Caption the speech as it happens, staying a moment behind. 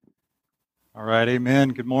All right, amen.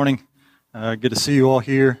 Good morning. Good to see you all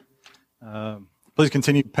here. Please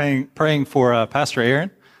continue praying for Pastor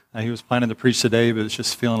Aaron. He was planning to preach today, but is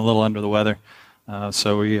just feeling a little under the weather.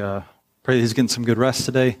 So we pray that he's getting some good rest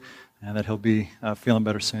today and that he'll be feeling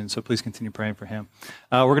better soon. So please continue praying for him.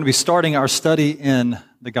 We're going to be starting our study in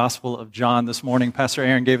the Gospel of John this morning. Pastor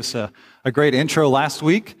Aaron gave us a great intro last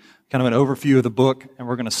week, kind of an overview of the book, and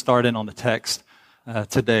we're going to start in on the text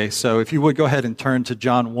today. So if you would go ahead and turn to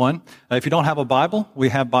John 1. If you don't have a Bible, we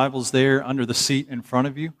have Bibles there under the seat in front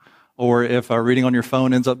of you. Or if reading on your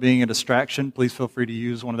phone ends up being a distraction, please feel free to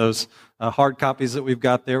use one of those hard copies that we've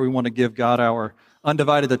got there. We want to give God our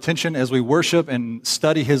undivided attention as we worship and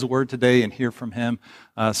study His Word today and hear from Him.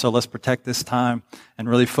 So let's protect this time and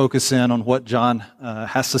really focus in on what John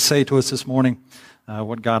has to say to us this morning,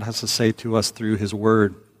 what God has to say to us through His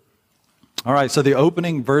Word. All right, so the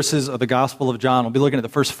opening verses of the Gospel of John, we'll be looking at the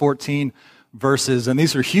first 14 verses, and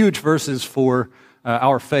these are huge verses for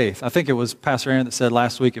our faith. I think it was Pastor Aaron that said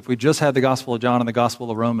last week, if we just had the Gospel of John and the Gospel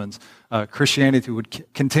of Romans, Christianity would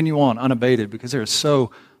continue on unabated because there is so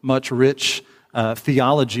much rich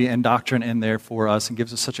theology and doctrine in there for us and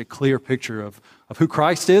gives us such a clear picture of who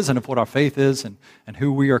Christ is and of what our faith is and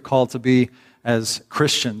who we are called to be as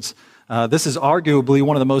Christians. This is arguably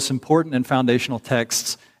one of the most important and foundational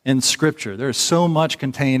texts in Scripture. There is so much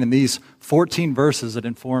contained in these 14 verses that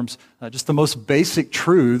informs just the most basic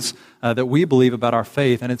truths that we believe about our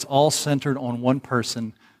faith, and it's all centered on one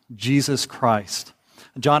person, Jesus Christ.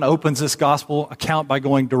 John opens this gospel account by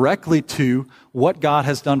going directly to what God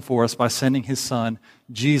has done for us by sending His Son,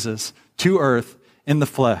 Jesus, to earth in the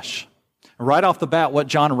flesh. Right off the bat, what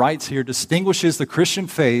John writes here distinguishes the Christian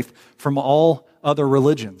faith from all other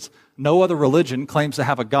religions. No other religion claims to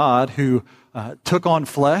have a God who took on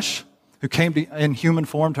flesh, who came in human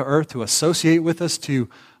form to earth to associate with us, to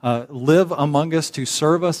live among us, to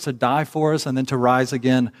serve us, to die for us, and then to rise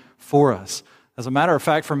again for us. As a matter of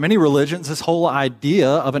fact, for many religions, this whole idea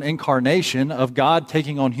of an incarnation, of God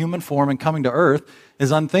taking on human form and coming to earth,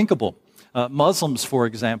 is unthinkable. Muslims, for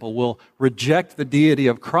example, will reject the deity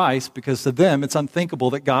of Christ because to them it's unthinkable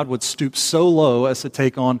that God would stoop so low as to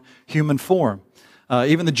take on human form.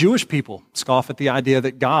 Even the Jewish people scoff at the idea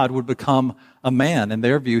that God would become a man. In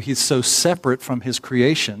their view, He's so separate from His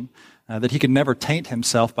creation that He could never taint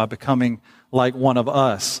Himself by becoming like one of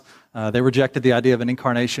us. They rejected the idea of an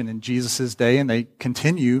incarnation in Jesus' day, and they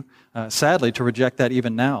continue, sadly, to reject that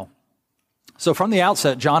even now. So from the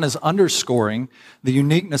outset, John is underscoring the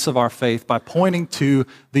uniqueness of our faith by pointing to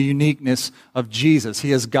the uniqueness of Jesus.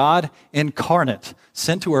 He is God incarnate,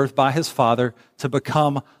 sent to earth by His Father to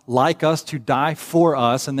become like us, to die for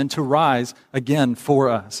us, and then to rise again for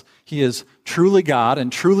us. He is truly God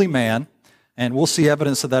and truly man, and we'll see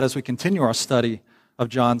evidence of that as we continue our study of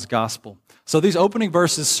John's gospel. So these opening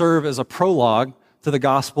verses serve as a prologue to the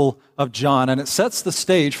Gospel of John, and it sets the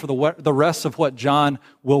stage for the rest of what John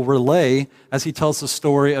will relay as he tells the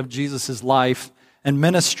story of Jesus' life and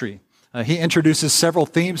ministry. He introduces several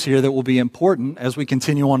themes here that will be important as we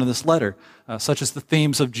continue on in this letter, such as the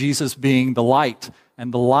themes of Jesus being the light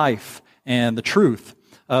and the life and the truth,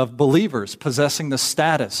 of believers possessing the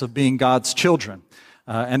status of being God's children,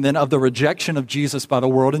 and then of the rejection of Jesus by the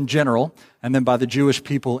world in general, and then by the Jewish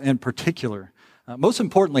people in particular. Most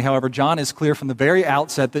importantly, however, John is clear from the very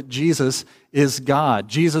outset that Jesus is God.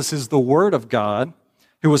 Jesus is the Word of God,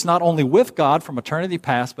 who was not only with God from eternity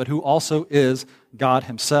past, but who also is God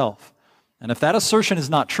Himself. And if that assertion is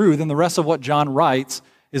not true, then the rest of what John writes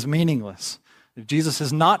is meaningless. If Jesus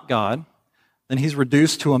is not God, then He's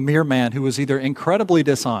reduced to a mere man who was either incredibly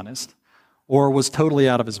dishonest or was totally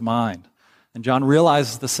out of his mind. And John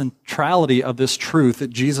realizes the centrality of this truth that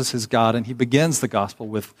Jesus is God, and he begins the gospel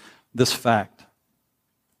with this fact.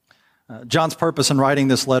 John's purpose in writing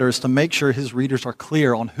this letter is to make sure his readers are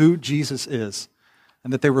clear on who Jesus is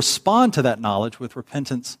and that they respond to that knowledge with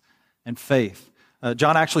repentance and faith.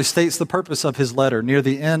 John actually states the purpose of his letter near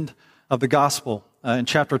the end of the gospel. In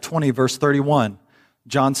chapter 20, verse 31,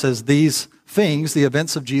 John says, "These things, the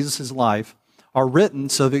events of Jesus' life, are written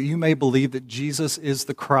so that you may believe that Jesus is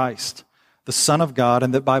the Christ, the Son of God,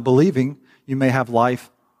 and that by believing you may have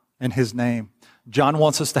life in His name." John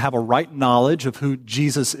wants us to have a right knowledge of who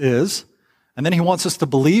Jesus is, and then he wants us to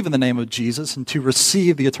believe in the name of Jesus and to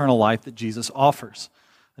receive the eternal life that Jesus offers.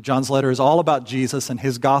 John's letter is all about Jesus and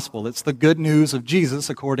His gospel. It's the good news of Jesus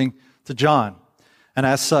according to John. And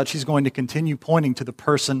as such, he's going to continue pointing to the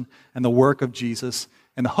person and the work of Jesus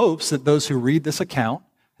in the hopes that those who read this account,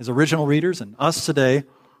 his original readers and us today,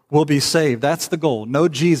 will be saved. That's the goal. Know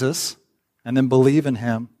Jesus and then believe in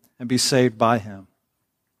Him and be saved by Him.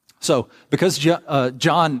 So because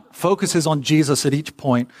John focuses on Jesus at each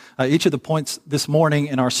point, each of the points this morning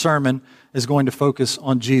in our sermon is going to focus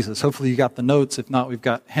on Jesus. Hopefully you got the notes. If not, we've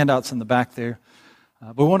got handouts in the back there.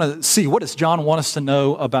 But we want to see, what does John want us to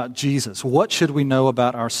know about Jesus? What should we know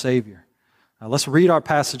about our Savior? Let's read our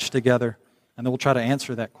passage together, and then we'll try to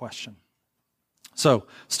answer that question. So,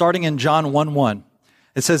 starting in John 1:1,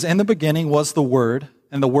 it says, "In the beginning was the Word,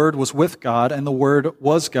 and the Word was with God, and the Word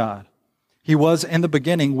was God. He was in the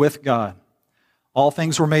beginning with God. All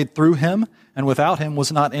things were made through him, and without him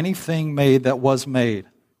was not anything made that was made.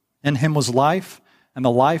 In him was life, and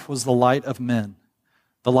the life was the light of men.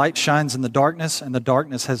 The light shines in the darkness, and the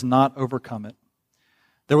darkness has not overcome it.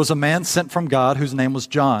 There was a man sent from God whose name was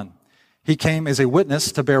John. He came as a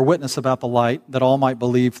witness to bear witness about the light, that all might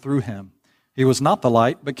believe through him. He was not the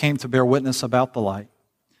light, but came to bear witness about the light.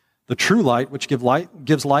 The true light, which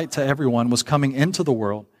gives light to everyone, was coming into the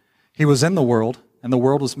world. He was in the world, and the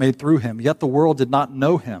world was made through him, yet the world did not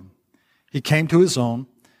know him. He came to his own,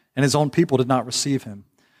 and his own people did not receive him.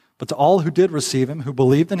 But to all who did receive him, who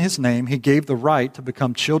believed in his name, he gave the right to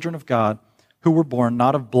become children of God, who were born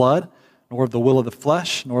not of blood, nor of the will of the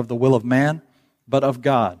flesh, nor of the will of man, but of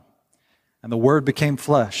God. And the Word became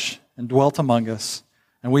flesh and dwelt among us,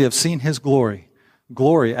 and we have seen his glory,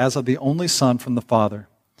 glory as of the only Son from the Father,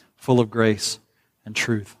 full of grace and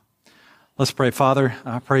truth." Let's pray. Father,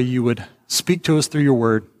 I pray you would speak to us through your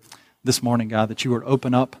word this morning, God, that you would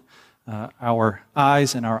open up our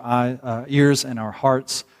eyes and our ears and our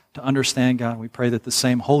hearts to understand, God. We pray that the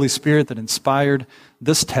same Holy Spirit that inspired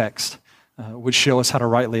this text would show us how to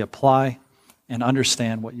rightly apply and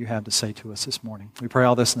understand what you have to say to us this morning. We pray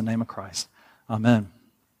all this in the name of Christ. Amen.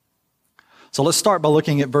 So let's start by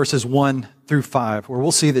looking at verses 1 through 5, where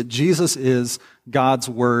we'll see that Jesus is God's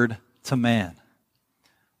word to man.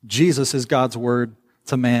 Jesus is God's word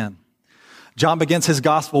to man. John begins his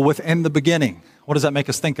gospel with "in the beginning." What does that make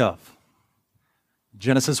us think of?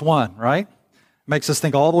 Genesis 1, right? Makes us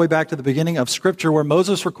think all the way back to the beginning of Scripture, where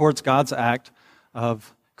Moses records God's act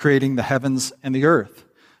of creating the heavens and the earth.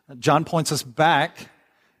 John points us back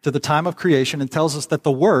to the time of creation and tells us that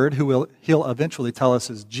the Word, who he'll eventually tell us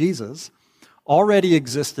is Jesus, already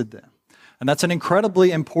existed then. And that's an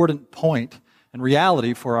incredibly important point and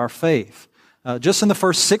reality for our faith. Just in the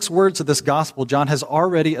first 6 words of this gospel, John has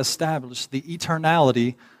already established the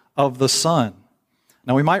eternality of the Son.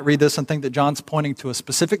 Now, we might read this and think that John's pointing to a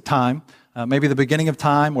specific time, maybe the beginning of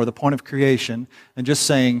time or the point of creation, and just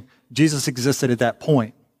saying Jesus existed at that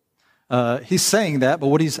point. He's saying that, but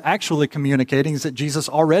what he's actually communicating is that Jesus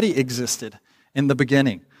already existed in the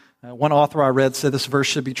beginning. One author I read said this verse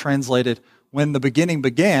should be translated, "When the beginning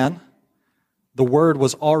began, the Word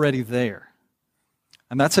was already there."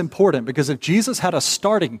 And that's important because if Jesus had a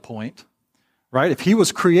starting point, right, if he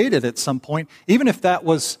was created at some point, even if that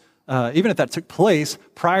took place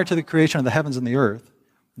prior to the creation of the heavens and the earth,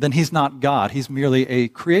 then he's not God. He's merely a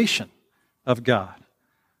creation of God.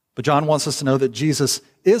 But John wants us to know that Jesus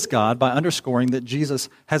is God by underscoring that Jesus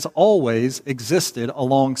has always existed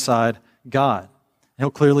alongside God.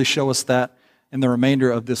 He'll clearly show us that in the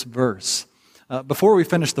remainder of this verse. Before we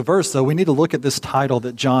finish the verse, though, we need to look at this title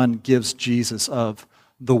that John gives Jesus of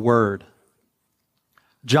the Word.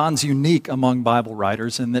 John's unique among Bible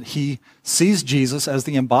writers in that he sees Jesus as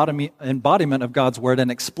the embodiment of God's Word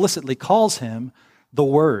and explicitly calls him the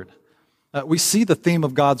Word. We see the theme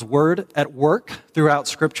of God's Word at work throughout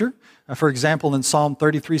Scripture. For example, in Psalm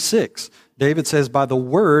 33:6, David says, "By the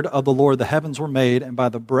word of the Lord the heavens were made, and by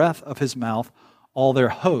the breath of his mouth all their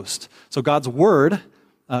host." So God's Word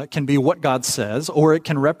can be what God says, or it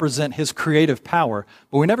can represent his creative power.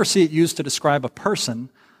 But we never see it used to describe a person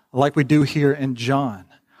like we do here in John.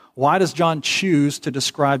 Why does John choose to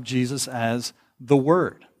describe Jesus as the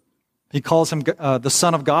Word? He calls him the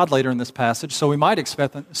Son of God later in this passage, so we might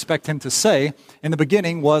expect him to say, "In the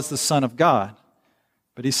beginning was the Son of God."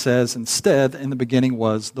 But he says instead, "In the beginning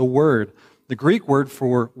was the Word." The Greek word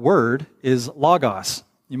for word is logos.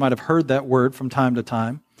 You might have heard that word from time to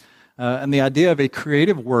time. And the idea of a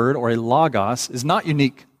creative word or a logos is not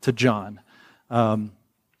unique to John.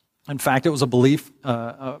 In fact, it was a belief,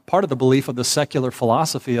 part of the belief of the secular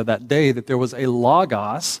philosophy of that day that there was a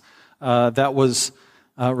logos that was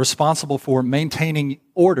responsible for maintaining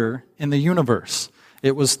order in the universe.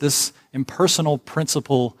 It was this impersonal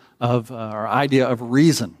principle of, or idea of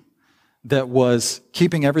reason that was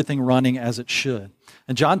keeping everything running as it should.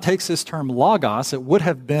 And John takes this term logos. It would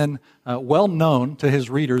have been well known to his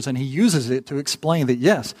readers, and he uses it to explain that,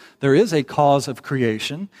 yes, there is a cause of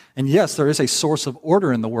creation, and yes, there is a source of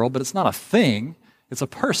order in the world, but it's not a thing, it's a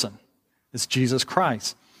person. It's Jesus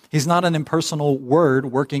Christ. He's not an impersonal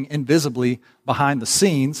word working invisibly behind the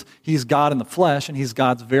scenes. He's God in the flesh, and he's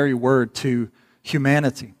God's very word to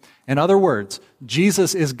humanity. In other words,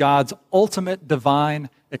 Jesus is God's ultimate divine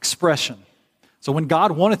expression. So when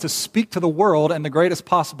God wanted to speak to the world in the greatest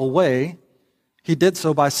possible way, he did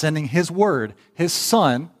so by sending his word, his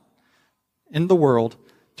Son, in the world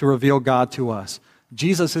to reveal God to us.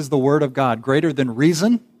 Jesus is the Word of God, greater than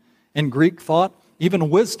reason in Greek thought, even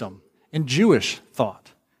wisdom in Jewish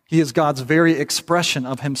thought. He is God's very expression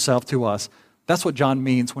of himself to us. That's what John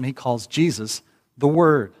means when he calls Jesus the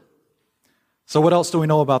Word. So what else do we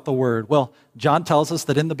know about the Word? Well, John tells us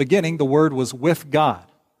that in the beginning, the Word was with God.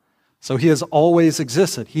 So he has always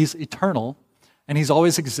existed. He's eternal, and he's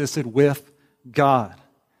always existed with God.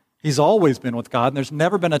 He's always been with God, and there's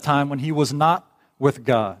never been a time when he was not with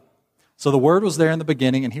God. So the Word was there in the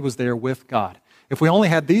beginning, and he was there with God. If we only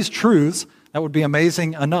had these truths, that would be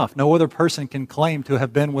amazing enough. No other person can claim to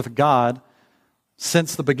have been with God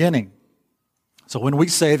since the beginning. So when we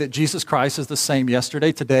say that Jesus Christ is the same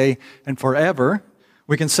yesterday, today, and forever,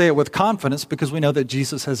 we can say it with confidence because we know that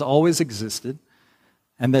Jesus has always existed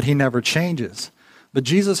and that he never changes. But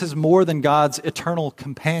Jesus is more than God's eternal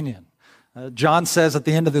companion. John says at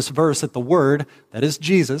the end of this verse that the Word, that is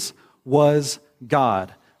Jesus, was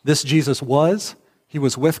God. This Jesus he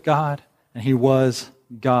was with God, and he was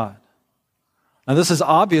God. Now, this is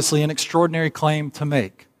obviously an extraordinary claim to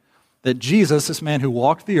make, that Jesus, this man who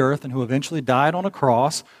walked the earth and who eventually died on a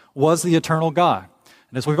cross, was the eternal God.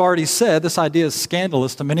 And as we've already said, this idea is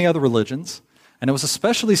scandalous to many other religions, and it was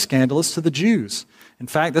especially scandalous to the Jews. In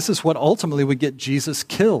fact, this is what ultimately would get Jesus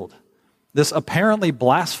killed, this apparently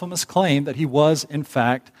blasphemous claim that he was, in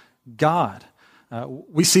fact, God.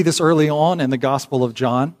 We see this early on in the Gospel of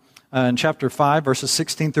John, in chapter 5, verses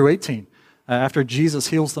 16 through 18. After Jesus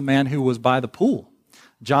heals the man who was by the pool.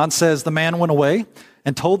 John says, the man went away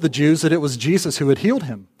and told the Jews that it was Jesus who had healed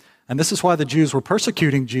him. And this is why the Jews were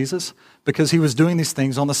persecuting Jesus, because he was doing these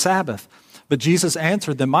things on the Sabbath. But Jesus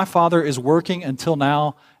answered them, my Father is working until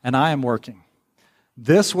now, and I am working.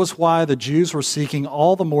 This was why the Jews were seeking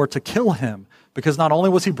all the more to kill him, because not only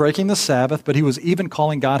was he breaking the Sabbath, but he was even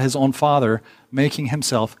calling God his own Father, making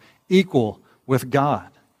himself equal with God.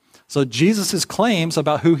 So Jesus' claims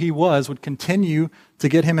about who he was would continue to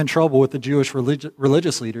get him in trouble with the Jewish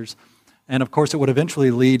religious leaders. And of course, it would eventually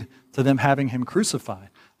lead to them having him crucified.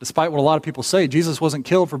 Despite what a lot of people say, Jesus wasn't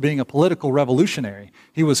killed for being a political revolutionary.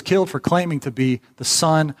 He was killed for claiming to be the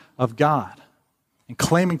Son of God and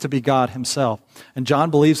claiming to be God himself. And John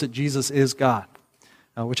believes that Jesus is God,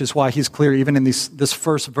 which is why he's clear even in this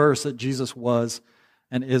first verse that Jesus was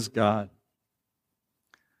and is God.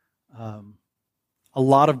 A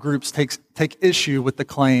lot of groups take issue with the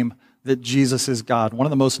claim that Jesus is God. One of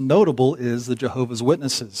the most notable is the Jehovah's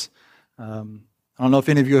Witnesses. I don't know if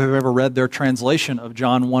any of you have ever read their translation of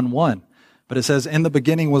John 1:1, but it says, in the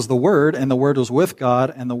beginning was the Word, and the Word was with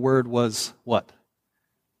God, and the Word was what?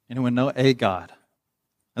 Anyone know? A God.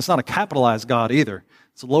 That's not a capitalized God either.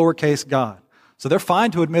 It's a lowercase God. So they're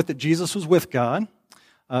fine to admit that Jesus was with God,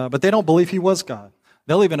 but they don't believe he was God.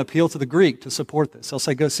 They'll even appeal to the Greek to support this. They'll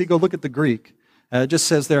say, go look at the Greek. It just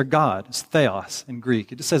says they're God. It's theos in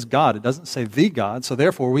Greek. It just says God. It doesn't say the God, so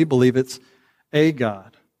therefore we believe it's a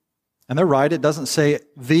God. And they're right. It doesn't say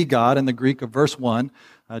the God in the Greek of verse 1,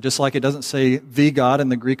 just like it doesn't say the God in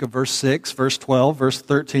the Greek of verse 6, verse 12, verse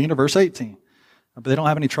 13, or verse 18. But they don't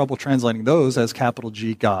have any trouble translating those as capital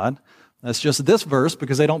G God. That's just this verse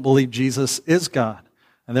because they don't believe Jesus is God.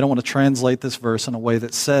 And they don't want to translate this verse in a way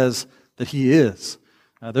that says that he is.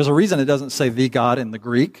 There's a reason it doesn't say the God in the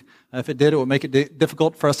Greek. If it did, it would make it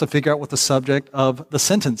difficult for us to figure out what the subject of the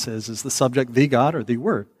sentence is. Is the subject the God or the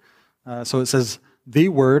Word? So it says, the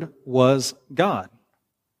Word was God.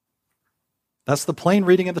 That's the plain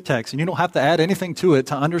reading of the text, and you don't have to add anything to it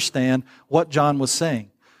to understand what John was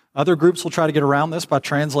saying. Other groups will try to get around this by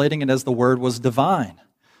translating it as the Word was divine.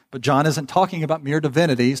 But John isn't talking about mere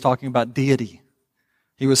divinity, he's talking about deity.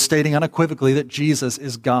 He was stating unequivocally that Jesus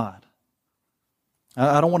is God.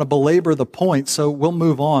 I don't want to belabor the point, so we'll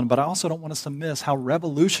move on, but I also don't want us to miss how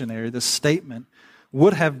revolutionary this statement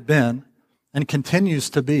would have been and continues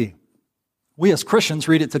to be. We as Christians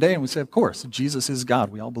read it today and we say, of course, Jesus is God.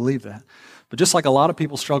 We all believe that. But just like a lot of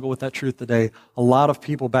people struggle with that truth today, a lot of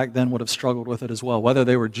people back then would have struggled with it as well, whether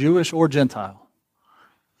they were Jewish or Gentile.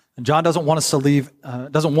 And John doesn't want to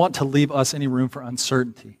leave us any room for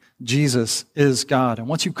uncertainty. Jesus is God. And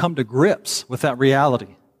once you come to grips with that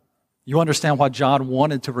reality, you understand why John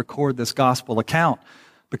wanted to record this gospel account.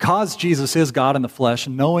 Because Jesus is God in the flesh,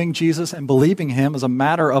 knowing Jesus and believing him is a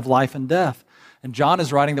matter of life and death. And John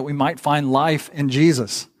is writing that we might find life in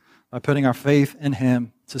Jesus by putting our faith in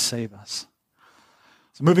him to save us.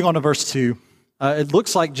 So moving on to verse 2, it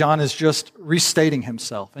looks like John is just restating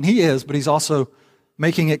himself. And he is, but he's also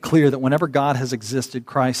making it clear that whenever God has existed,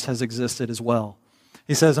 Christ has existed as well.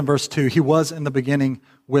 He says in verse 2, he was in the beginning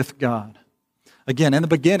with God. Again, in the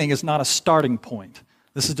beginning is not a starting point.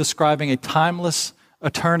 This is describing a timeless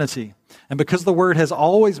eternity. And because the Word has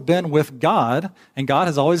always been with God, and God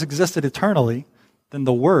has always existed eternally, then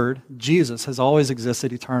the Word, Jesus, has always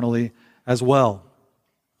existed eternally as well.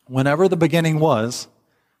 Whenever the beginning was,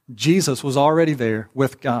 Jesus was already there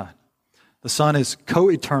with God. The Son is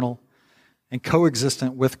co-eternal and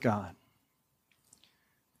co-existent with God.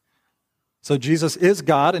 So Jesus is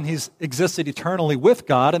God, and he's existed eternally with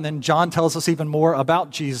God. And then John tells us even more about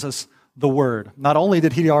Jesus, the Word. Not only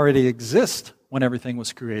did he already exist when everything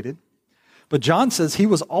was created, but John says he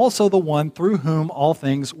was also the one through whom all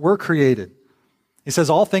things were created. He says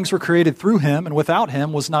all things were created through him, and without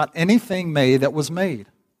him was not anything made that was made.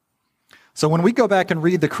 So when we go back and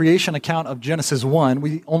read the creation account of Genesis 1,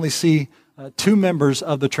 we only see two members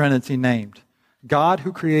of the Trinity named: God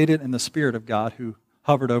who created and the Spirit of God who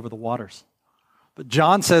hovered over the waters. But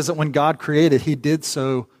John says that when God created, he did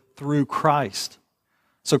so through Christ.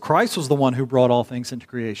 So Christ was the one who brought all things into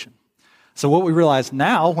creation. So what we realize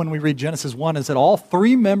now when we read Genesis 1 is that all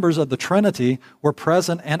three members of the Trinity were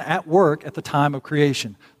present and at work at the time of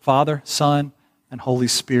creation: Father, Son, and Holy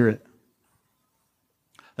Spirit.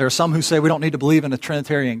 There are some who say we don't need to believe in a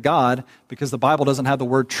Trinitarian God because the Bible doesn't have the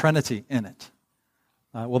word Trinity in it.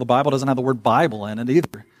 Well, the Bible doesn't have the word Bible in it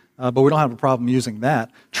either, but we don't have a problem using that.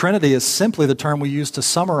 Trinity is simply the term we use to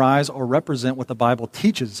summarize or represent what the Bible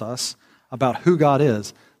teaches us about who God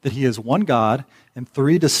is, that he is one God in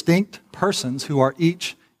three distinct persons who are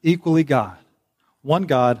each equally God. One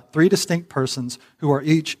God, three distinct persons who are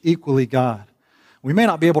each equally God. We may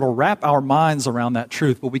not be able to wrap our minds around that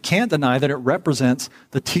truth, but we can't deny that it represents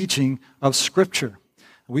the teaching of Scripture.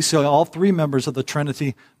 We see all three members of the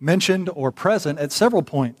Trinity mentioned or present at several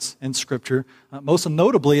points in Scripture, most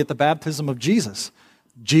notably at the baptism of Jesus.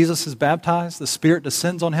 Jesus is baptized, the Spirit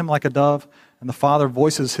descends on him like a dove, and the Father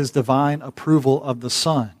voices his divine approval of the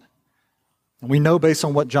Son. And we know based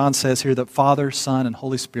on what John says here that Father, Son, and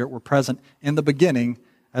Holy Spirit were present in the beginning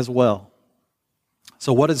as well.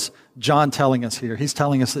 So what is John telling us here? He's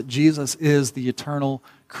telling us that Jesus is the eternal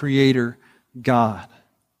creator God.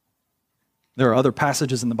 There are other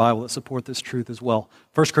passages in the Bible that support this truth as well.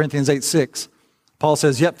 1 Corinthians 8:6, Paul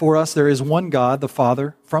says, "Yet for us there is one God, the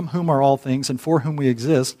Father, from whom are all things and for whom we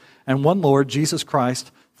exist, and one Lord, Jesus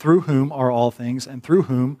Christ, through whom are all things and through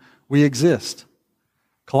whom we exist."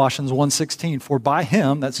 Colossians 1:16, "For by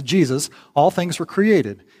him," that's Jesus, "all things were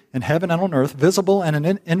created, in heaven and on earth, visible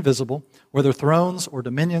and invisible, whether thrones or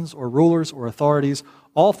dominions or rulers or authorities,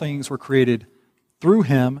 all things were created through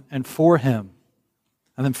him and for him."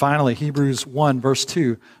 And then finally, Hebrews 1, verse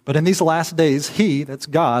 2, "But in these last days, he," that's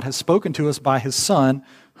God, "has spoken to us by his Son,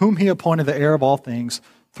 whom he appointed the heir of all things,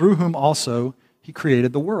 through whom also he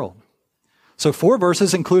created the world." So 4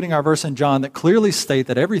 verses, including our verse in John, that clearly state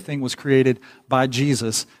that everything was created by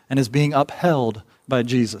Jesus and is being upheld by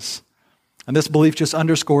Jesus. And this belief just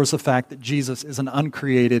underscores the fact that Jesus is an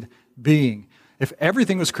uncreated being. If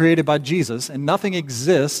everything was created by Jesus and nothing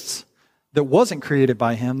exists that wasn't created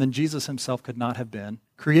by him, then Jesus himself could not have been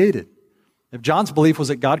created. If John's belief was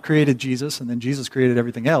that God created Jesus and then Jesus created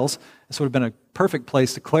everything else, this would have been a perfect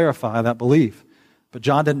place to clarify that belief. But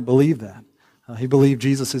John didn't believe that. He believed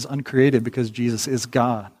Jesus is uncreated because Jesus is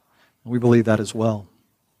God. And we believe that as well.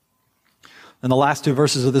 In the last 2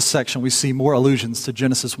 verses of this section, we see more allusions to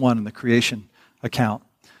Genesis 1 in the creation account.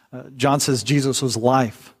 John says Jesus was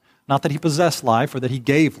life. Not that he possessed life or that he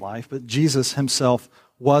gave life, but Jesus himself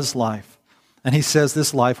was life. And he says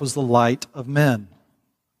this life was the light of men.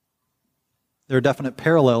 There are definite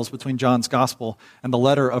parallels between John's gospel and the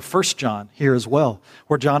letter of 1 John here as well,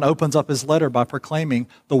 where John opens up his letter by proclaiming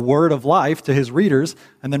the word of life to his readers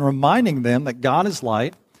and then reminding them that God is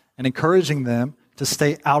light and encouraging them to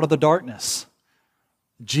stay out of the darkness.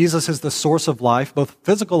 Jesus is the source of life, both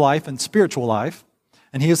physical life and spiritual life,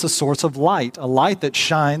 and he is the source of light, a light that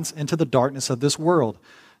shines into the darkness of this world.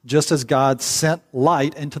 Just as God sent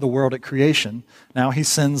light into the world at creation, now he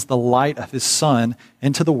sends the light of his Son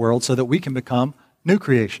into the world so that we can become new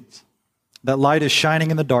creations. That light is shining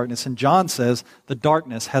in the darkness, and John says the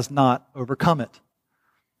darkness has not overcome it.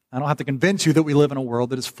 I don't have to convince you that we live in a world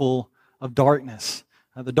that is full of darkness.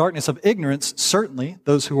 The darkness of ignorance, certainly,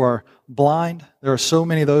 those who are blind. There are so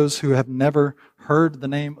many of those who have never heard the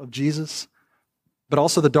name of Jesus. But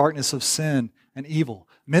also the darkness of sin and evil.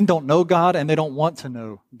 Men don't know God and they don't want to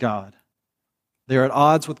know God. They're at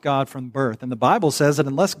odds with God from birth. And the Bible says that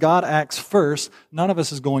unless God acts first, none of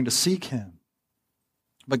us is going to seek him.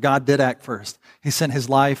 But God did act first. He sent his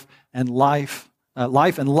life and light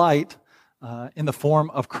in the form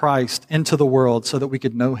of Christ into the world so that we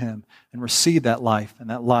could know him and receive that life and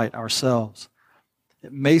that light ourselves.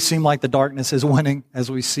 It may seem like the darkness is winning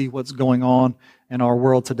as we see what's going on in our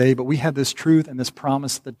world today, but we have this truth and this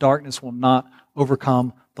promise that darkness will not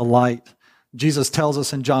overcome the light. Jesus tells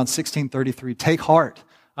us in John 16:33, "Take heart,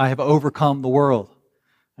 I have overcome the world."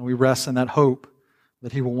 And we rest in that hope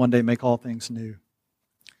that he will one day make all things new.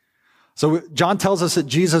 So John tells us that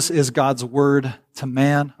Jesus is God's word to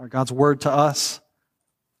man, or God's word to us.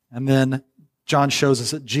 And then John shows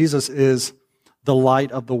us that Jesus is the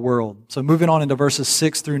light of the world. So moving on into verses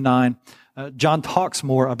 6 through 9, John talks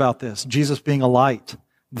more about this, Jesus being a light,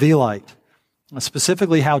 the light.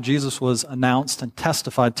 Specifically how Jesus was announced and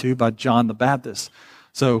testified to by John the Baptist.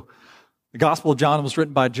 So the Gospel of John was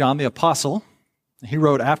written by John the Apostle. He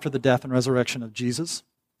wrote after the death and resurrection of Jesus.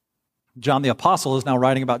 John the Apostle is now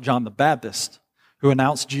writing about John the Baptist, who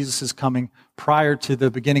announced Jesus' coming prior to the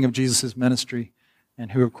beginning of Jesus' ministry,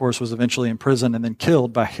 and who, of course, was eventually imprisoned and then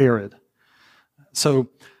killed by Herod. So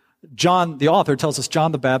John, the author, tells us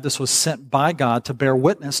John the Baptist was sent by God to bear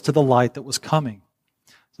witness to the light that was coming.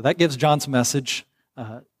 So that gives John's message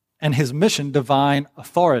and his mission divine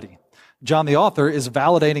authority. John the author is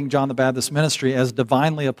validating John the Baptist's ministry as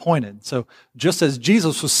divinely appointed. So just as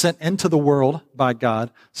Jesus was sent into the world by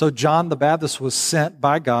God, so John the Baptist was sent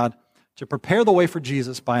by God to prepare the way for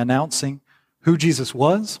Jesus by announcing who Jesus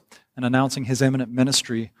was and announcing his imminent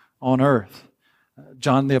ministry on earth.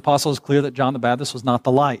 John the Apostle is clear that John the Baptist was not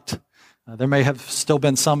the light. There may have still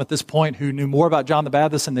been some at this point who knew more about John the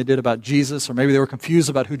Baptist than they did about Jesus, or maybe they were confused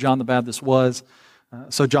about who John the Baptist was.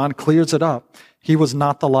 So John clears it up. He was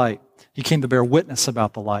not the light. He came to bear witness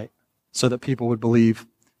about the light so that people would believe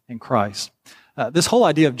in Christ. This whole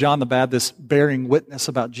idea of John the Baptist bearing witness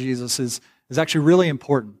about Jesus is actually really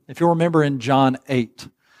important. If you'll remember in John 8,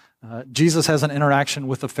 Jesus has an interaction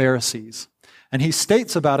with the Pharisees. And he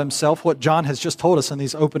states about himself what John has just told us in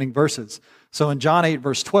these opening verses. So in John 8,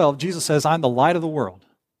 verse 12, Jesus says, "I'm the light of the world.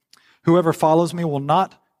 Whoever follows me will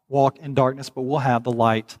not walk in darkness, but will have the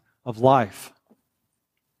light of life."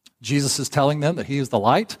 Jesus is telling them that he is the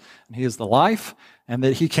light, and he is the life, and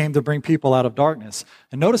that he came to bring people out of darkness.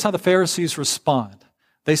 And notice how the Pharisees respond.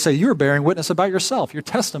 They say, "You're bearing witness about yourself. Your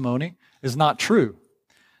testimony is not true."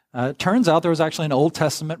 It turns out there was actually an Old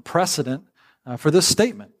Testament precedent for this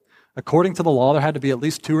statement. According to the law, there had to be at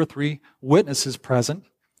least 2 or 3 witnesses present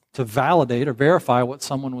to validate or verify what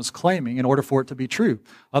someone was claiming in order for it to be true.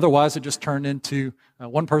 Otherwise, it just turned into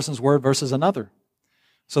one person's word versus another.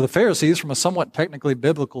 So the Pharisees, from a somewhat technically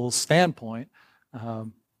biblical standpoint,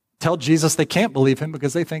 tell Jesus they can't believe him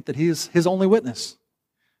because they think that he is his only witness.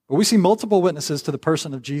 But we see multiple witnesses to the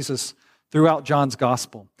person of Jesus throughout John's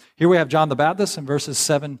gospel. Here we have John the Baptist in verses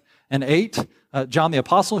 7 and 8. John the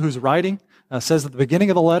Apostle, who's writing, says at the beginning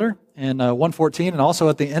of the letter in 1:14 and also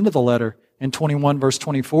at the end of the letter in 21 verse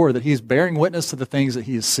 24 that he is bearing witness to the things that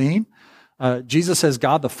he has seen. Jesus says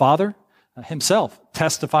God the Father himself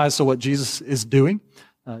testifies to what Jesus is doing.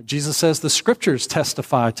 Jesus says the Scriptures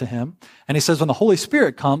testify to him. And he says when the Holy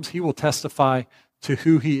Spirit comes, he will testify to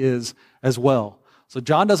who he is as well. So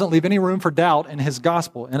John doesn't leave any room for doubt in his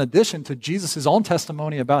gospel. In addition to Jesus' own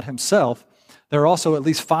testimony about himself, there are also at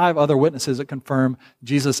least 5 other witnesses that confirm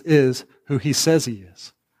Jesus is who he says he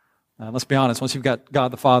is. Let's be honest, once you've got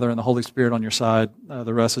God the Father and the Holy Spirit on your side,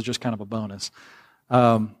 the rest is just kind of a bonus.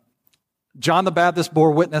 John the Baptist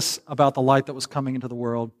bore witness about the light that was coming into the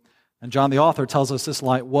world. And John the author tells us this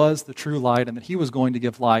light was the true light and that he was going to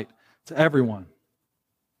give light to everyone.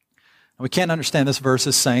 And we can't understand this verse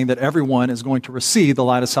as saying that everyone is going to receive the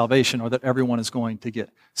light of salvation or that everyone is going to get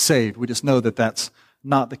saved. We just know that that's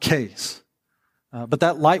not the case. But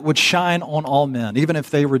that light would shine on all men, even if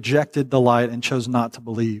they rejected the light and chose not to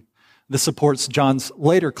believe. This supports John's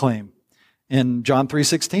later claim in John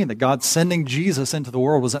 3:16 that God sending Jesus into the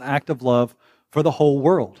world was an act of love for the whole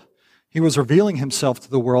world. He was revealing himself to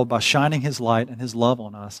the world by shining his light and his love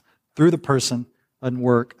on us through the person and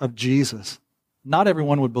work of Jesus. Not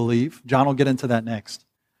everyone would believe. John will get into that next.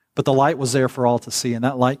 But the light was there for all to see, and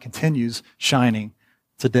that light continues shining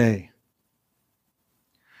today.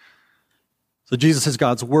 So Jesus is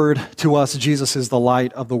God's word to us. Jesus is the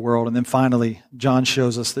light of the world. And then finally, John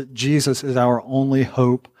shows us that Jesus is our only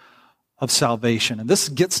hope of salvation. And this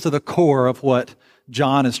gets to the core of what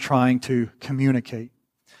John is trying to communicate.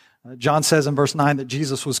 John says in verse 9 that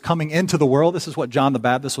Jesus was coming into the world. This is what John the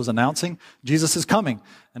Baptist was announcing. Jesus is coming.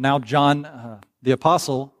 And now John, the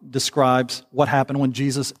apostle, describes what happened when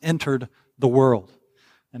Jesus entered the world.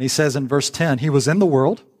 And he says in verse 10, he was in the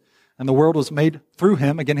world, and the world was made through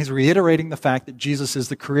him. Again, he's reiterating the fact that Jesus is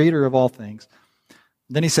the creator of all things.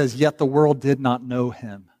 Then he says, yet the world did not know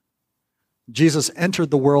him. Jesus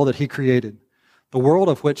entered the world that he created, the world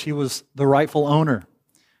of which he was the rightful owner,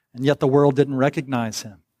 and yet the world didn't recognize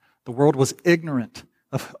him. The world was ignorant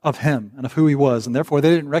of him and of who he was, and therefore they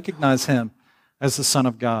didn't recognize him as the Son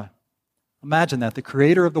of God. Imagine that, the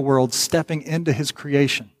creator of the world stepping into his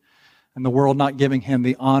creation, and the world not giving him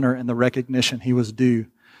the honor and the recognition he was due.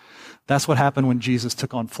 That's what happened when Jesus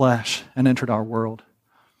took on flesh and entered our world.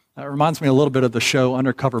 That reminds me a little bit of the show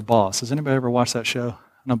Undercover Boss. Has anybody ever watched that show?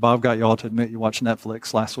 I know Bob got you all to admit you watched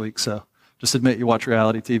Netflix last week, so just admit you watch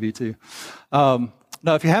reality TV too.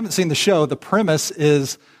 Now, if you haven't seen the show, the premise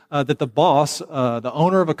is that the boss, the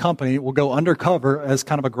owner of a company, will go undercover as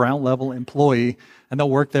kind of a ground level employee, and they'll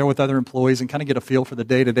work there with other employees and kind of get a feel for the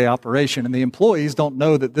day-to-day operation. And the employees don't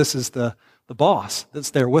know that this is the boss that's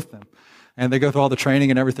there with them. And they go through all the training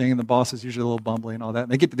and everything, and the boss is usually a little bumbly and all that.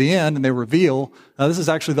 And they get to the end, and they reveal, this is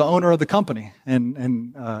actually the owner of the company.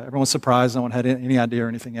 And everyone's surprised. No one had any idea or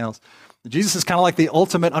anything else. Jesus is kind of like the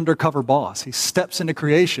ultimate undercover boss. He steps into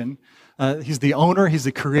creation. He's the owner. He's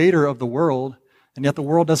the creator of the world. And yet the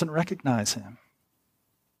world doesn't recognize him.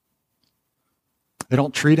 They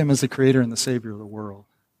don't treat him as the creator and the savior of the world.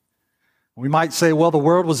 We might say, well, the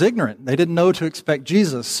world was ignorant. They didn't know to expect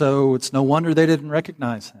Jesus, so it's no wonder they didn't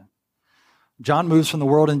recognize him. John moves from the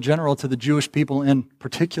world in general to the Jewish people in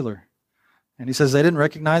particular. And he says they didn't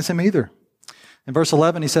recognize him either. In verse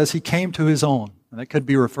 11, he says he came to his own. And that could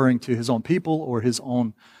be referring to his own people or his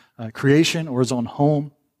own creation or his own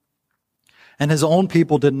home. And his own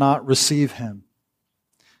people did not receive him.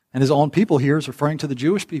 And his own people here is referring to the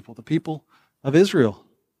Jewish people, the people of Israel.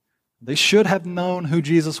 They should have known who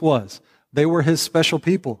Jesus was. They were his special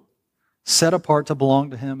people, set apart to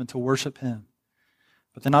belong to him and to worship him.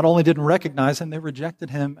 But they not only didn't recognize him, they rejected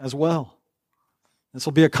him as well. This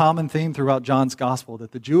will be a common theme throughout John's gospel,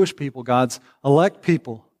 that the Jewish people, God's elect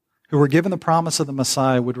people, who were given the promise of the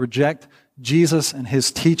Messiah, would reject Jesus and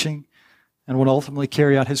his teaching and would ultimately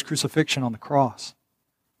carry out his crucifixion on the cross.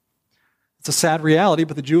 It's a sad reality,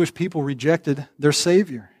 but the Jewish people rejected their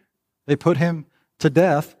Savior. They put him to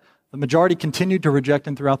death. The majority continued to reject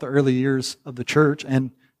him throughout the early years of the church, and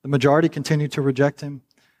the majority continued to reject him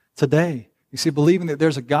today. You see, believing that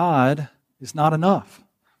there's a God is not enough.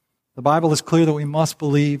 The Bible is clear that we must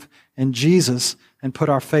believe in Jesus and put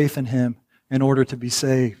our faith in him in order to be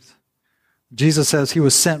saved. Jesus says he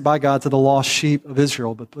was sent by God to the lost sheep of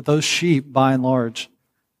Israel, but those sheep, by and large,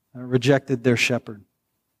 rejected their shepherd.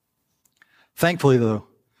 Thankfully, though,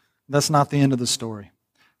 that's not the end of the story.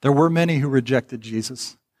 There were many who rejected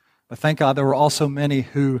Jesus, but thank God there were also many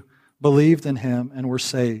who believed in him and were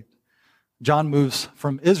saved. John moves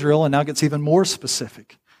from Israel and now gets even more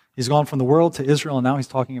specific. He's gone from the world to Israel, and now he's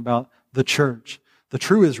talking about the church, the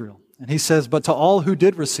true Israel. And he says, but to all who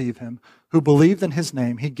did receive him, who believed in his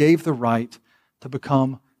name, he gave the right to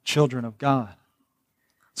become children of God.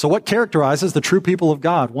 So what characterizes the true people of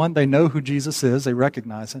God? One, they know who Jesus is, they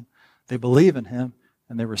recognize him, they believe in him,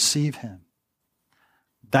 and they receive him.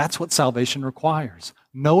 That's what salvation requires.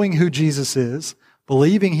 Knowing who Jesus is,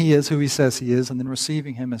 believing he is who he says he is, and then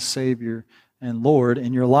receiving him as Savior and Lord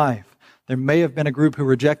in your life. There may have been a group who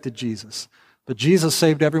rejected Jesus, but Jesus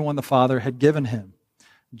saved everyone the Father had given him.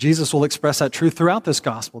 Jesus will express that truth throughout this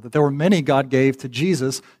gospel, that there were many God gave to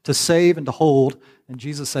Jesus to save and to hold, and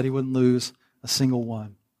Jesus said he wouldn't lose a single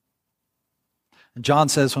one. And John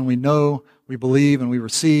says when we know, we believe, and we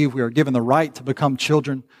receive, we are given the right to become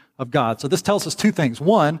children of God. So this tells us two things.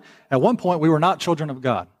 One, at one point we were not children of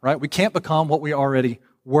God, right? We can't become what we already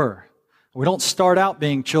were. We don't start out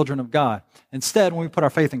being children of God. Instead, when we put our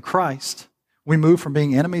faith in Christ, we move from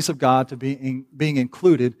being enemies of God to being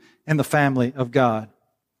included in the family of God.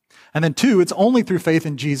 And then two, it's only through faith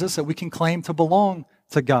in Jesus that we can claim to belong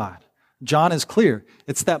to God. John is clear.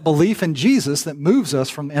 It's that belief in Jesus that moves us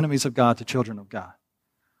from enemies of God to children of God.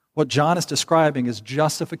 What John is describing is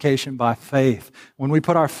justification by faith. When we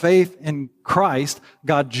put our faith in Christ,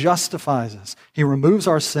 God justifies us. He removes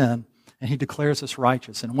our sin, and he declares us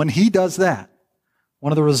righteous. And when he does that,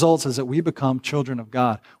 one of the results is that we become children of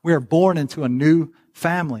God. We are born into a new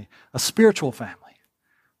family, a spiritual family.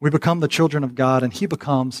 We become the children of God, and he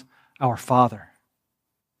becomes our Father.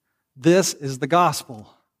 This is the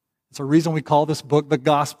gospel. It's a reason we call this book the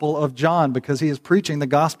Gospel of John, because he is preaching the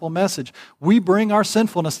gospel message. We bring our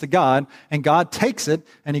sinfulness to God, and God takes it,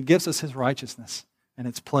 and he gives us his righteousness in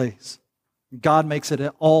its place. God makes it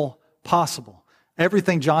all possible.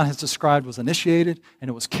 Everything John has described was initiated, and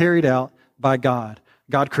it was carried out by God.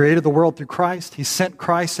 God created the world through Christ. He sent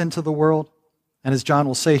Christ into the world. And as John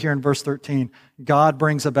will say here in verse 13, God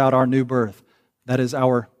brings about our new birth. That is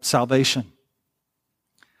our salvation.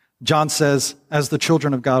 John says, as the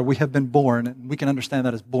children of God, we have been born, and we can understand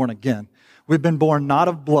that as born again. We've been born not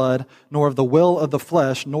of blood, nor of the will of the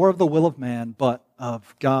flesh, nor of the will of man, but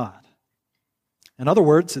of God. In other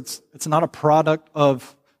words, it's not a product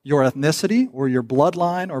of your ethnicity or your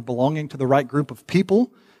bloodline or belonging to the right group of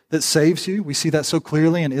people that saves you. We see that so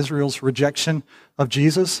clearly in Israel's rejection of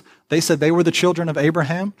Jesus. They said they were the children of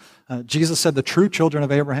Abraham. Jesus said the true children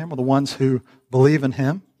of Abraham are the ones who believe in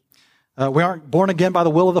him. We aren't born again by the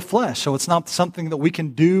will of the flesh, so it's not something that we can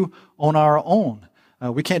do on our own.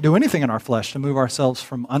 We can't do anything in our flesh to move ourselves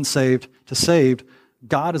from unsaved to saved.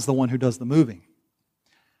 God is the one who does the moving.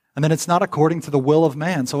 And then it's not according to the will of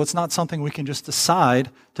man, so it's not something we can just decide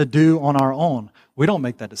to do on our own. We don't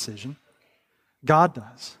make that decision. God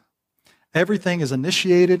does. Everything is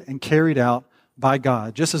initiated and carried out by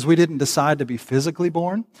God. Just as we didn't decide to be physically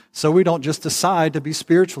born, so we don't just decide to be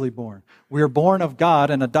spiritually born. We are born of God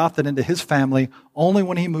and adopted into His family only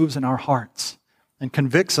when He moves in our hearts and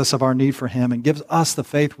convicts us of our need for Him and gives us the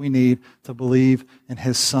faith we need to believe in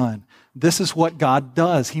His Son. This is what God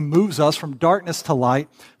does. He moves us from darkness to light,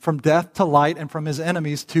 from death to light, and from His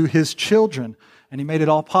enemies to His children. And He made it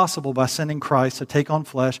all possible by sending Christ to take on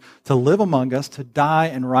flesh, to live among us, to die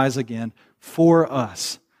and rise again for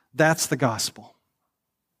us. That's the gospel.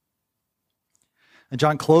 And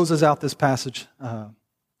John closes out this passage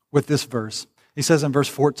with this verse. He says in verse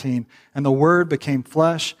 14, "And the Word became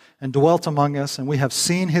flesh and dwelt among us, and we have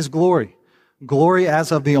seen His glory, glory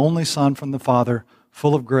as of the only Son from the Father,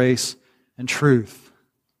 full of grace and truth."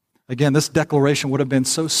 Again, this declaration would have been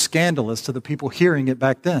so scandalous to the people hearing it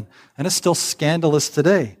back then, and it's still scandalous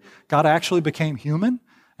today. God actually became human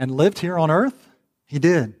and lived here on earth? He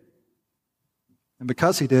did. And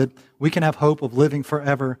because He did, we can have hope of living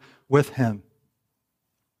forever with Him.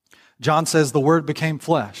 John says the Word became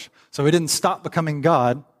flesh. So He didn't stop becoming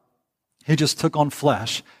God. He just took on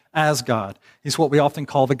flesh as God. He's what we often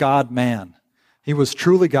call the God-man. He was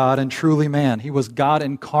truly God and truly man. He was God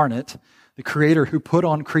incarnate, the Creator who put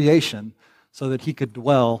on creation so that He could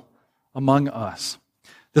dwell among us.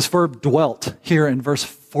 This verb dwelt here in verse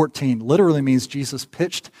 14 literally means Jesus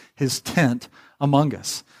pitched His tent among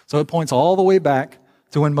us. So it points all the way back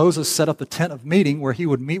to when Moses set up the tent of meeting where he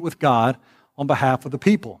would meet with God on behalf of the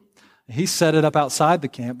people. He set it up outside the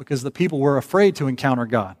camp because the people were afraid to encounter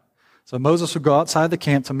God. So Moses would go outside the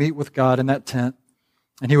camp to meet with God in that tent,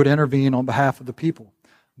 and he would intervene on behalf of the people.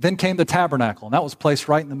 Then came the tabernacle, and that was placed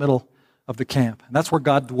right in the middle of the camp. And that's where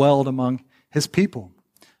God dwelled among His people.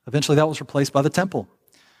 Eventually that was replaced by the temple.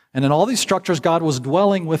 And in all these structures, God was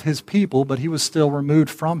dwelling with His people, but He was still removed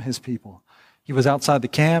from His people. He was outside the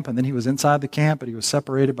camp, and then He was inside the camp, but He was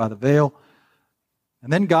separated by the veil.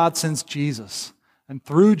 And then God sends Jesus. And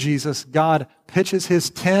through Jesus, God pitches His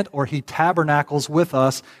tent, or He tabernacles with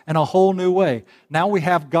us in a whole new way. Now we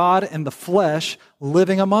have God in the flesh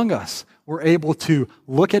living among us. We're able to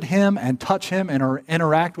look at Him and touch Him and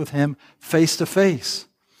interact with Him face to face.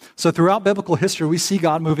 So throughout biblical history, we see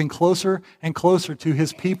God moving closer and closer to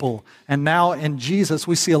His people. And now in Jesus,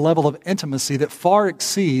 we see a level of intimacy that far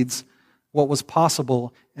exceeds what was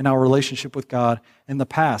possible in our relationship with God in the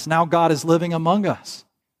past. Now God is living among us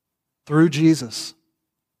through Jesus.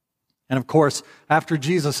 And of course, after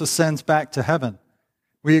Jesus ascends back to heaven,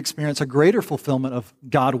 we experience a greater fulfillment of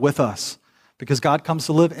God with us because God comes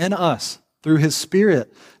to live in us through His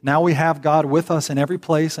Spirit. Now we have God with us in every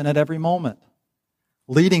place and at every moment,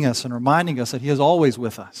 leading us and reminding us that He is always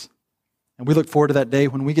with us. And we look forward to that day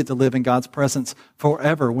when we get to live in God's presence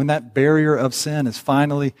forever, when that barrier of sin is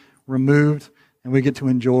finally removed and we get to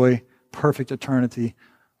enjoy perfect eternity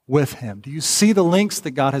with Him. Do you see the lengths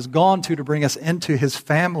that God has gone to bring us into His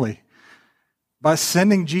family? By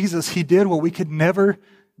sending Jesus, He did what we could never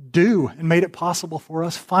do and made it possible for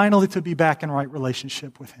us finally to be back in right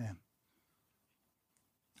relationship with Him.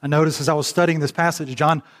 I noticed as I was studying this passage,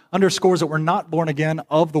 John underscores that we're not born again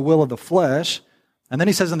of the will of the flesh. And then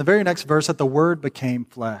he says in the very next verse that the Word became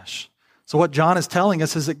flesh. So what John is telling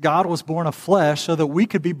us is that God was born of flesh so that we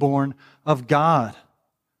could be born of God.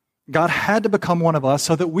 God had to become one of us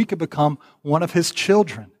so that we could become one of His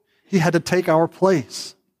children. He had to take our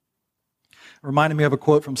place. It reminded me of a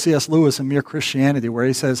quote from C.S. Lewis in Mere Christianity where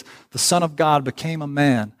he says, "The Son of God became a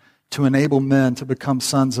man to enable men to become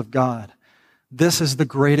sons of God." This is the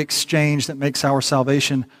great exchange that makes our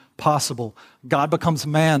salvation possible. God becomes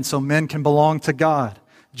man so men can belong to God.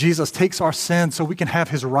 Jesus takes our sin so we can have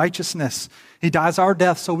His righteousness. He dies our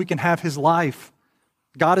death so we can have His life.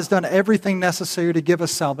 God has done everything necessary to give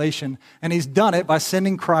us salvation, and he's done it by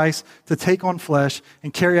sending Christ to take on flesh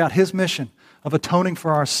and carry out his mission of atoning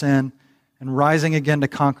for our sin and rising again to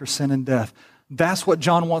conquer sin and death. That's what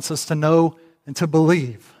John wants us to know and to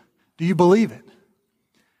believe. Do you believe it?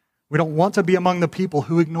 We don't want to be among the people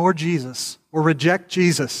who ignore Jesus or reject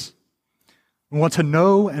Jesus. We want to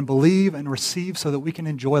know and believe and receive so that we can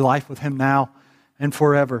enjoy life with him now and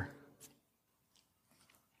forever.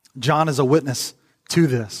 John is a witness to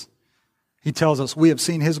this. He tells us, we have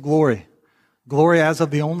seen his glory, glory as of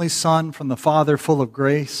the only Son from the Father, full of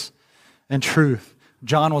grace and truth.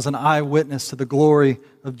 John was an eyewitness to the glory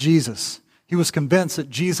of Jesus. He was convinced that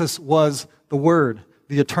Jesus was the Word,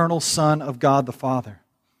 the eternal Son of God the Father.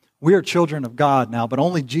 We are children of God now, but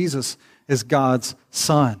only Jesus is God's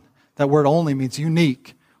Son. That word only means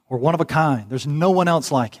unique or one of a kind. There's no one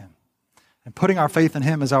else like him. And putting our faith in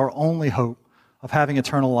him is our only hope of having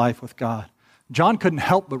eternal life with God. John couldn't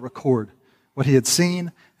help but record what he had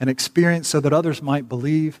seen and experienced so that others might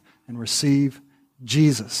believe and receive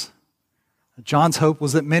Jesus. John's hope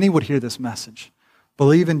was that many would hear this message,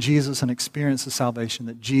 believe in Jesus, and experience the salvation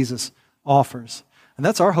that Jesus offers. And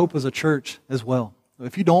that's our hope as a church as well.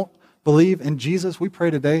 If you don't believe in Jesus, we pray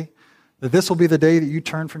today that this will be the day that you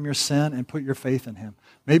turn from your sin and put your faith in him.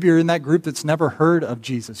 Maybe you're in that group that's never heard of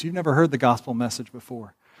Jesus. You've never heard the gospel message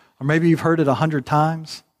before. Or maybe you've heard it 100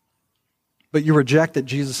 times, but you reject that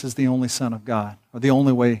Jesus is the only Son of God or the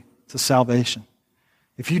only way to salvation.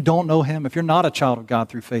 If you don't know him, if you're not a child of God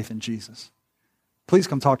through faith in Jesus, please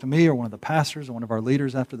come talk to me or one of the pastors or one of our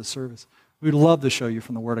leaders after the service. We'd love to show you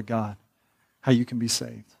from the Word of God how you can be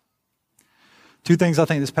saved. Two things I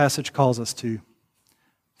think this passage calls us to: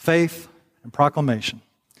 faith and proclamation.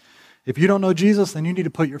 If you don't know Jesus, then you need to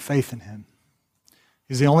put your faith in him.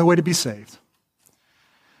 He's the only way to be saved.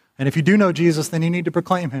 And if you do know Jesus, then you need to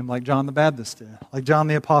proclaim him like John the Baptist did, like John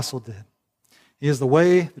the Apostle did. He is the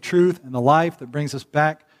way, the truth, and the life that brings us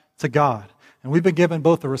back to God. And we've been given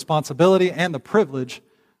both the responsibility and the privilege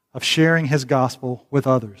of sharing his gospel with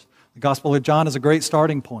others. The Gospel of John is a great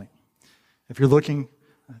starting point if you're looking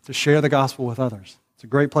to share the gospel with others. It's a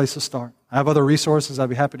great place to start. I have other resources I'd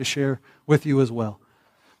be happy to share with you as well.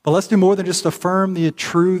 But let's do more than just affirm the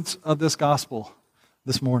truths of this gospel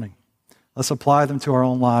this morning. Let's apply them to our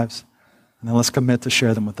own lives, and then let's commit to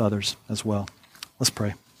share them with others as well. Let's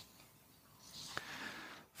pray.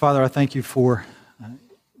 Father, I thank you for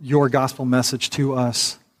your gospel message to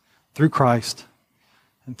us through Christ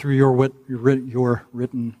and through your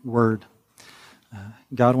written word.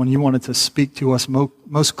 God, when you wanted to speak to us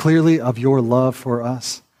most clearly of your love for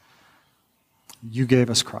us, you gave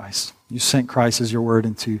us Christ. You sent Christ as your word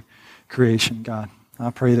into creation, God. I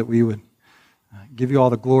pray that we would give you all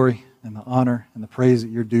the glory and the honor and the praise that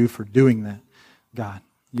you're due for doing that, God.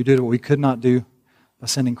 You did what we could not do by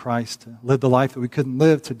sending Christ to live the life that we couldn't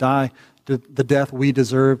live, to die the death we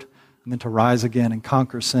deserved, and then to rise again and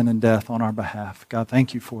conquer sin and death on our behalf. God,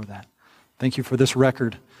 thank you for that. Thank you for this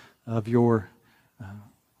record of your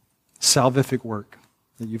salvific work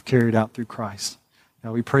that you've carried out through Christ.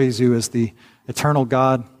 God, we praise you as the eternal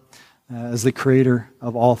God, as the creator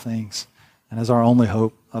of all things, and as our only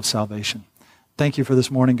hope of salvation. Thank you for this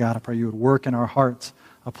morning, God. I pray you would work in our hearts,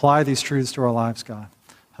 apply these truths to our lives, God.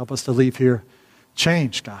 Help us to leave here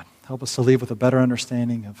changed, God. Help us to leave with a better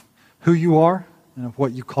understanding of who you are and of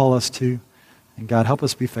what you call us to. And God, help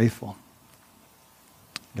us be faithful.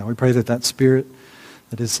 God, we pray that that Spirit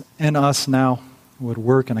that is in us now would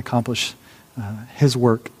work and accomplish his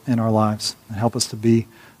work in our lives and help us to be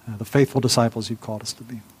the faithful disciples you've called us to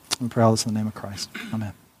be. We pray all this in the name of Christ.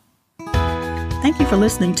 Amen. Thank you for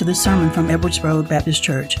listening to this sermon from Edwards Road Baptist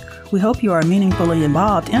Church. We hope you are meaningfully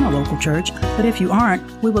involved in a local church, but if you aren't,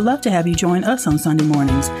 we would love to have you join us on Sunday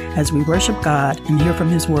mornings as we worship God and hear from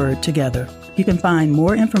his word together. You can find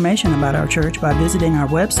more information about our church by visiting our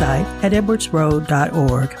website at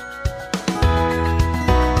edwardsroad.org.